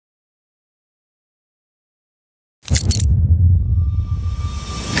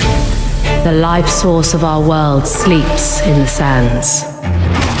The life source of our world sleeps in the sands.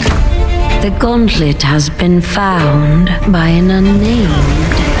 The gauntlet has been found by an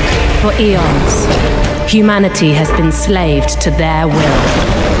unnamed. For eons, humanity has been slaved to their will.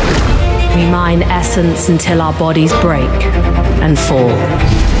 We mine essence until our bodies break and fall.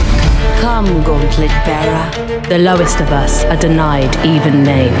 Come, gauntlet bearer. The lowest of us are denied even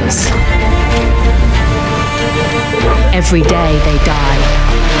names. Every day they die,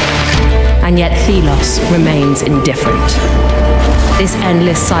 and yet Thelos remains indifferent. This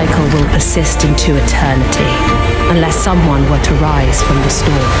endless cycle will persist into eternity, unless someone were to rise from the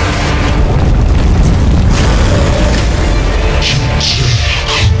storm.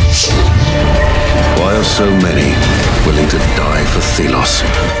 Why are so many willing to die for Thelos?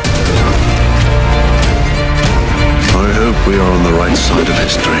 I hope we are on the right side of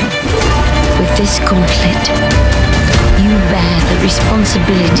history. With this gauntlet, you bear the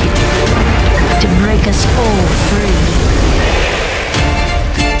responsibility to break us all free.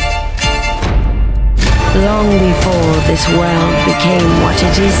 Long before this world became what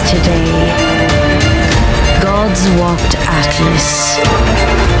it is today, gods walked Atlas,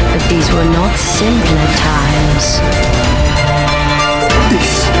 but these were not simpler times.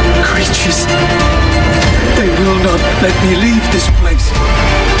 These creatures, they will not let me leave this place.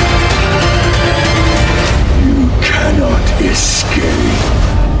 You cannot escape.